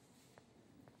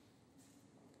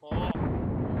 Oh.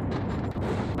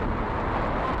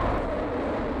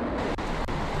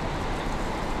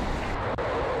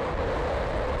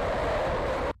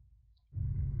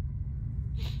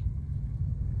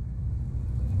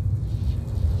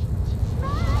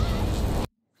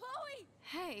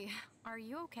 Hey, are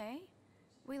you okay?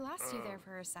 We lost you there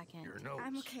for a second. Your nose.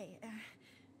 I'm okay.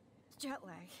 Jet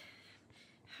lag.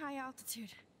 High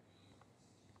altitude.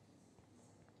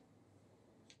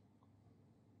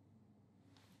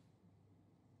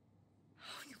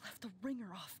 Oh, you left the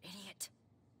ringer off, idiot.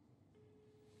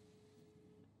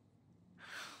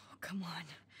 Oh, come on.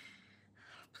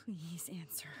 Please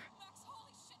answer. Max,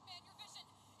 holy shit, man, your vision.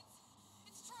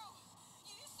 It's true.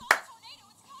 You saw the tornado,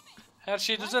 it's coming. Her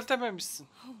şeyi düzeltememişsin.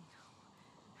 Oh no.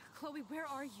 Chloe, where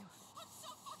are you? I'm so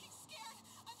fucking scared.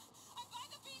 I'm by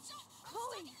the beach.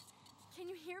 Chloe! Can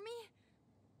you hear me?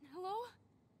 Hello?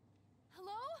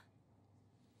 Hello?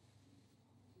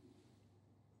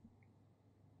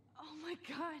 Oh my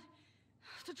god.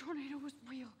 The tornado was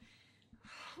real.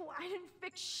 Oh, I didn't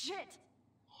fix shit.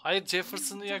 Hayır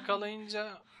Jefferson'ı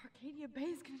yakalayınca Arcadia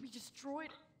Bay is gonna be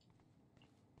destroyed.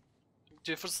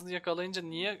 Jefferson'ı yakalayınca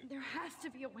niye? There has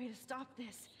to be a way to stop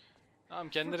this. Tamam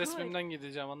kendi resmimden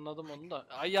gideceğim anladım onu da.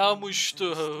 Ayağım uçtu.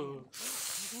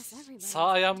 I guess everybody Sağ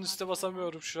ayağımın üstüne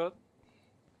basamıyorum şu an.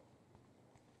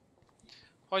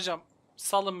 Hocam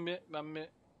salın bir ben bir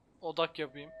odak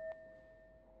yapayım.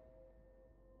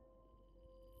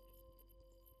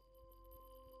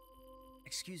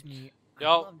 Excuse me. I'd Ya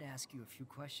love to ask you a few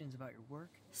questions about your work.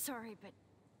 Sorry, but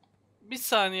bir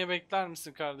saniye bekler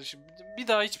misin kardeşim? Bir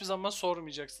daha hiçbir zaman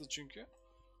sormayacaksın çünkü.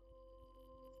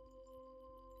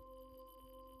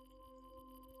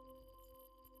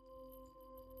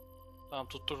 Tamam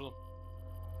tutturdum.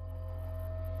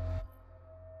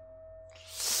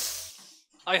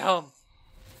 Ayağım.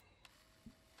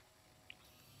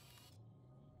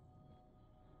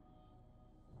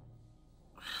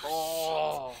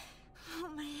 Oh. oh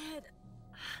my head.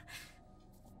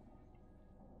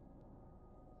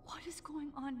 What is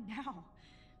going on now?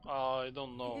 I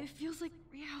don't know. It feels like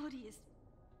reality is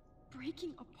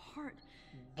breaking apart.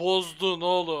 Bozdun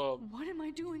oğlum. What am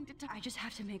I doing to I just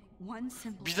have to make one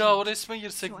simple Bir daha o change resme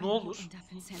girsek so I ne won't olur? end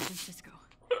up in San Francisco.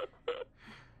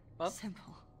 Lan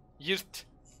Simple. yırt.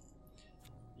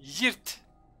 Yırt.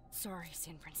 Sorry,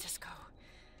 San Francisco.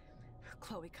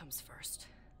 Chloe comes first.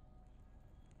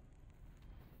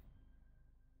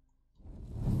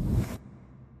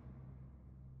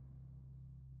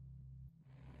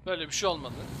 Böyle bir şey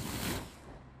olmadı.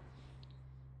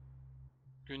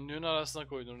 Günlüğün arasına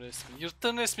koydun resmi.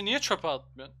 Yırttığın resmi niye çöpe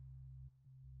atmıyorsun?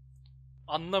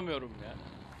 Anlamıyorum yani.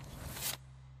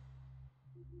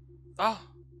 Ah!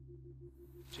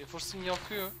 Jefferson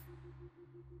yakıyor.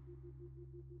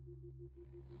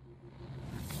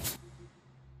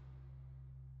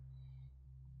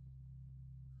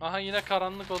 Aha yine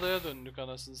karanlık odaya döndük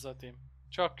anasını satayım.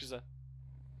 Çok güzel.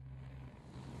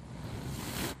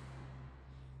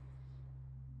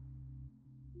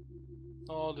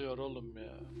 Ne oluyor oğlum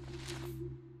ya?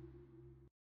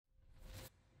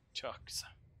 Çok güzel.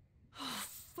 Oh,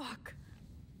 fuck.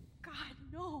 God,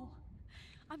 no.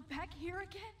 I'm back here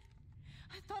again?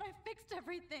 I thought I fixed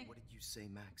everything. What did you say,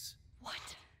 Max?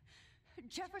 What?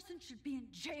 Jefferson should be in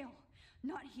jail,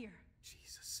 not here.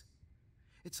 Jesus.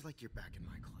 It's like you're back in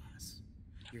my class.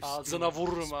 You're Ağzına still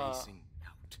vururum ha. spacing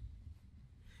out.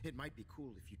 It might be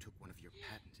cool if you took one of your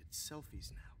patented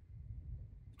selfies now.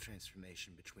 The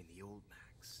transformation between the old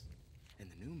Max and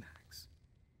the new Max.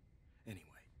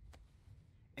 Anyway,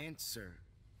 answer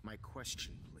my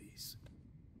question, please.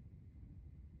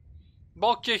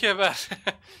 Bok ye geber.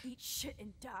 Eat shit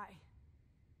and die.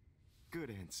 Good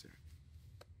answer.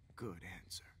 Good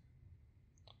answer.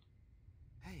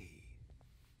 Hey,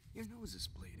 your nose is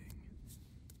bleeding.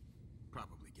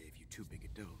 Probably gave you too big a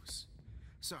dose.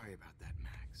 Sorry about that,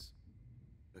 Max.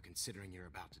 But considering you're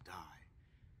about to die,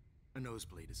 a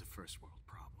nosebleed is a first world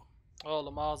problem.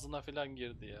 Oğlum ağzına filan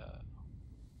girdi ya.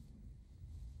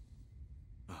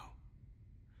 Oh,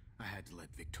 I had to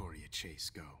let Victoria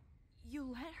Chase go.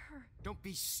 You let her? Don't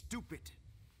be stupid,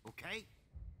 okay?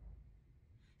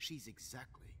 She's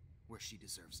exactly where she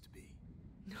deserves to be.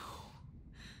 No.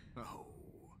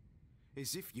 Oh,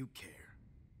 as if you care.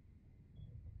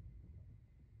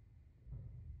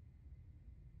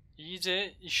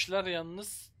 İyice işler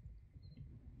yalnız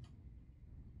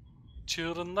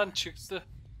çığırından çıktı.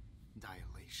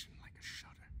 Dilation like a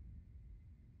shutter.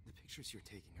 The pictures you're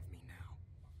taking of me now.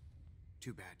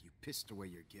 Too bad you pissed away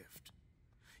your gift.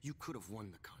 You could have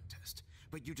won the contest,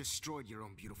 but you destroyed your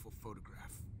own beautiful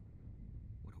photograph.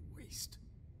 What a waste.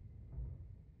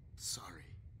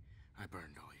 Sorry, I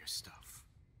burned all your stuff.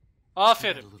 I got a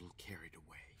Aferin. little carried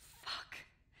away. Fuck.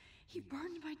 He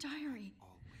burned my diary.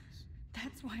 Always.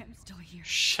 That's why I'm still here.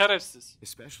 Şerefsiz.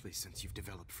 Especially since you've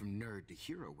developed from nerd to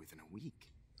hero within a week.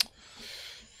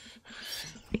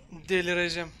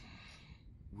 Delireceğim.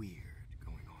 Weird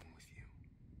going on with you.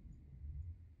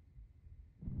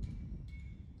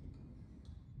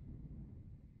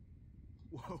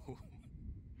 Whoa.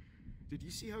 Did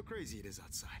you see how crazy it is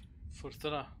outside?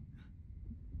 Fırtına.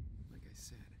 Like I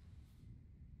said,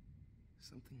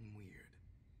 something weird.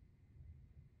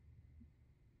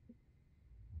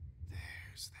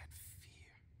 There's that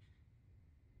fear.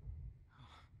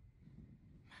 Oh,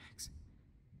 Max,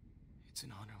 it's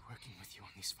an honor working with you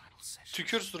on these final sessions.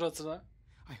 Tükür suratına.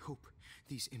 I hope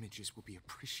these images will be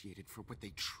appreciated for what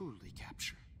they truly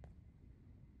capture.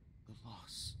 The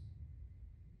loss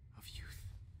of youth.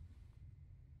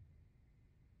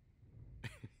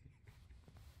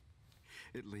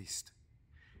 At least,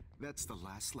 that's the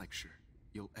last lecture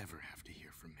you'll ever have to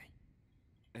hear from me.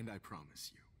 And I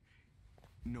promise you,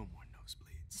 no more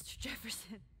nosebleeds. Mr.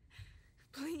 Jefferson,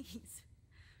 please,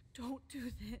 don't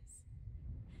do this.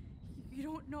 You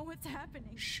don't know what's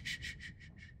happening. Shh, shh, shh, shh,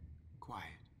 shh.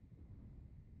 Quiet.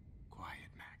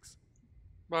 Quiet, Max.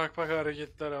 Bak bak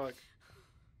hareketlere bak.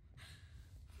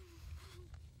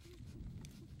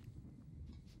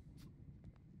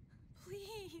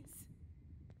 Please,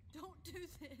 don't do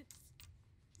this.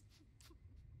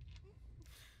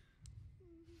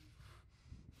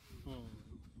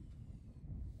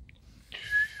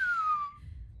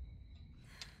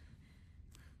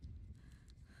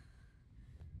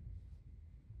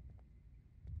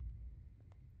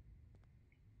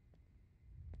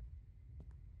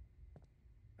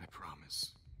 I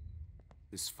promise,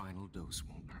 this final dose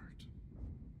won't hurt.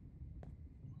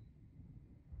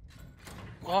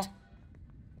 Ah.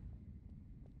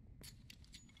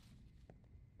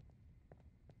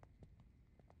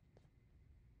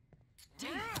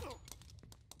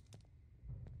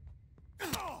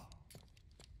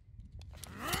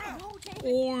 No, David.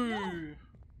 Oy.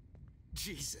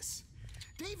 Jesus.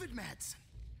 David Madsen.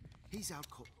 He's out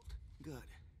cold. Good.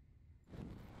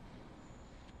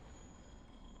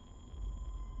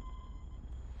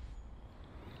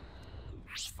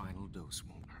 This final dose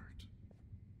won't hurt.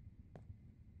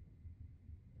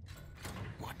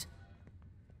 What?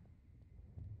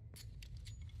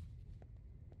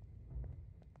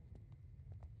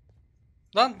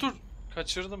 Lan dur.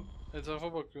 Kaçırdım.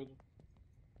 Etrafa bakıyordum.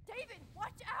 David,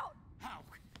 watch out! How?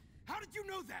 How did you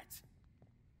know that?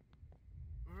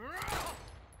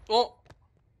 O.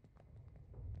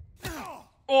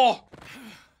 Oh.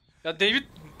 Ya David,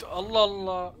 Allah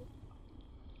Allah.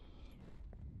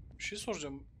 Bir şey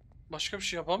soracağım. Başka bir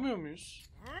şey yapamıyor muyuz?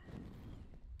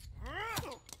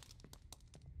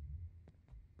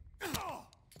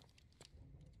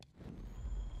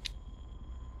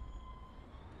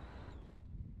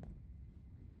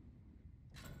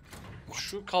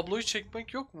 Şu kabloyu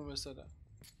çekmek yok mu mesela?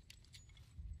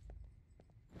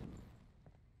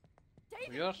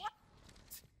 Uyar.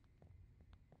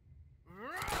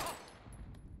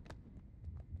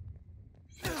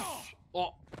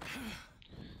 O.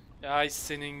 Ya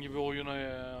senin gibi oyuna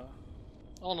ya.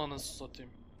 Ananı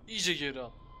satayım. İyice geri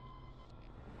al.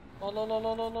 Al al al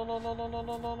al al al al al al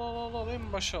al al al al al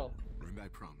en başa al. Remember, I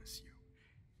promise you,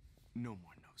 no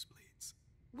more nosebleeds.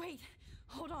 Wait,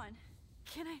 hold on.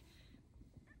 Can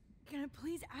I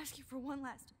please ask you for one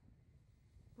last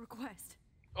request?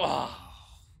 Ah.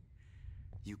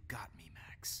 You got me,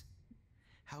 Max.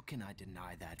 How can I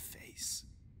deny that face?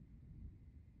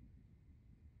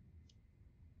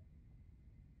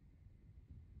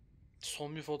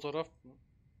 Son bir fotoğraf mı?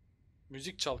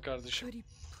 Müzik çal kardeşim. Could you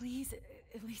please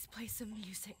at least play some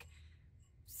music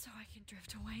so I can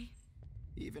drift away?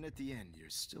 Even at the end, you're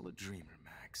still a dreamer,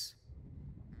 Max.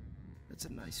 That's a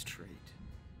nice trait.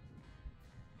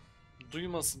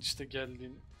 Duymasın işte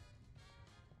geldiğini.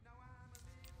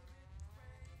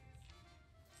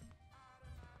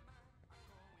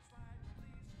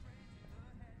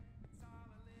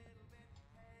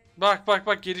 Bak bak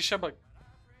bak gelişe bak.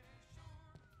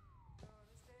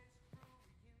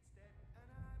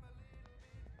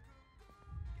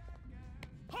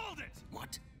 Hold it!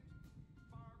 What?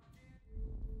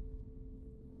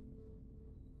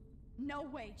 No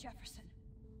way, Jefferson.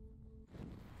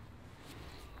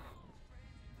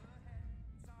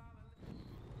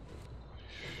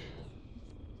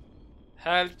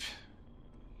 Help.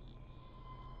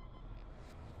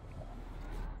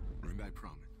 Remember, I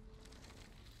promise.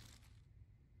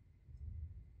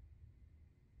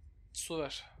 Su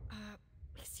ver.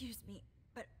 Excuse me,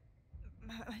 but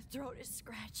my throat is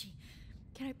scratchy.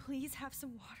 Can I please have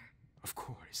some water? Of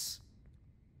course.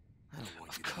 I don't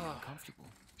want you to be uncomfortable.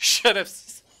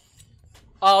 Şerefsiz.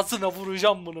 Ağzına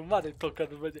vuracağım bunun var ya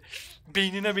tokadı böyle.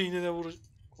 Beynine vuruş.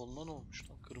 Koluna ne olmuş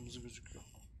lan? Kırmızı gözüküyor.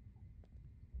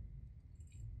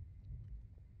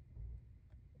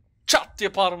 Çat diye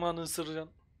parmağını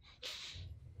ısıracaksın.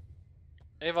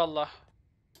 Eyvallah.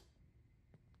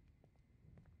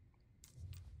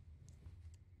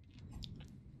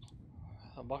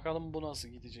 Ha, bakalım bu nasıl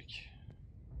gidecek.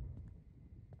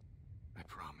 I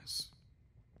promise.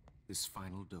 This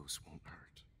final dose won't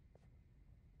hurt.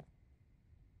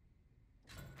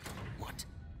 What?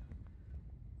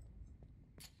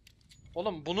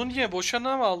 Oğlum bunu niye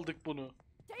boşuna mı aldık bunu?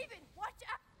 David, watch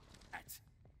out!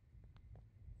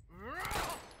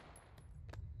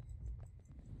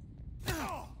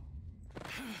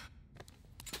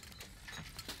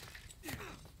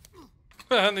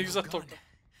 Ne güzel top.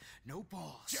 No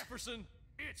balls. Jefferson,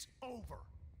 it's over.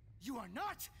 You are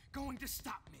not going to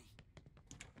stop me.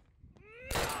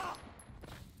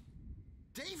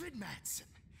 David Madsen.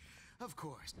 Of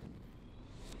course.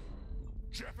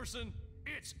 Jefferson,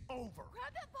 it's over.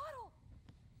 Grab that bottle!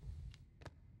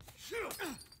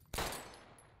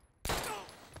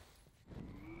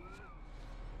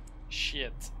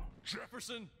 Shit.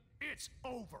 Jefferson, it's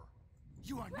over.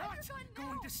 You are Grab not your gun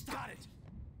going now. to stop it.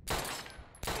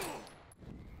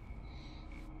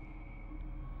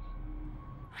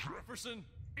 Jefferson,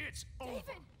 it's over.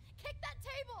 David, kick that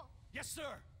table! Yes,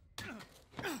 sir.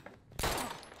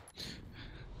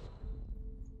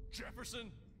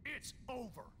 Jefferson, it's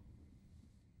over.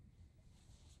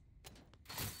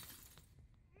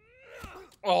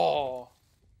 Oh.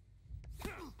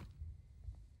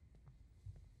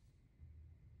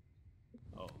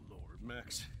 Oh, Lord,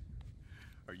 Max.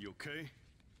 Are you okay?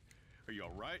 Are you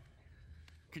all right?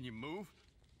 Can you move?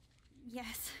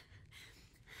 Yes.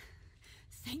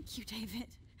 Thank you, David.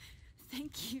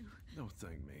 Thank you. Don't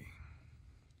thank me.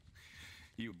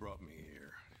 You brought me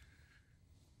here.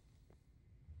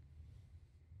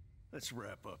 Let's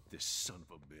wrap up this son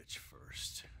of a bitch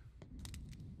first.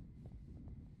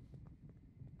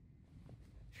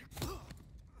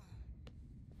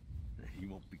 He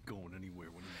won't be going anywhere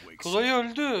when he wakes Chloe up.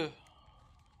 öldü.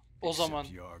 O zaman.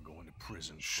 Except you are going to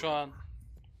prison Şu an. forever.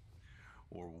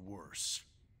 Or worse.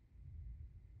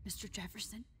 Mr.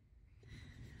 Jefferson,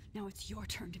 now it's your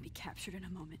turn to be captured in a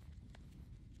moment.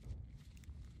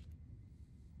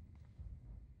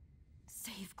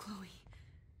 Save Chloe.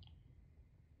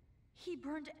 He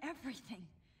burned everything,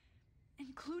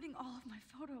 including all of my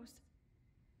photos.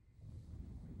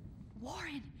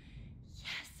 Warren,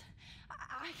 yes,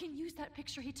 I can use that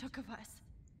picture he took of us.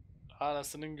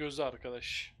 Anasının gözü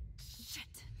arkadaş.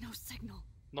 Shit, no signal.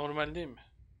 Normal değil mi?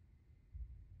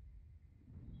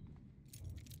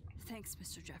 Thanks,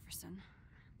 Mr. Jefferson,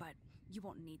 but you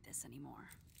won't need this anymore.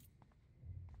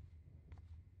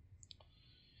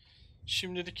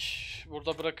 Şimdilik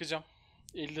burada bırakacağım.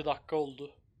 50 dakika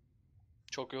oldu.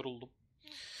 Çok yoruldum.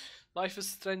 Life is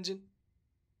Strange'in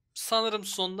sanırım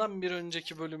sondan bir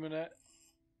önceki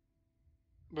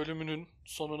bölümünün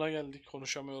sonuna geldik.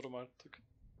 Konuşamıyorum artık.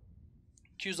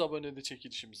 200 abonede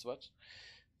çekilişimiz var.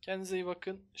 Kendinize iyi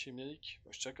bakın. Şimdilik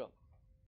hoşça kalın.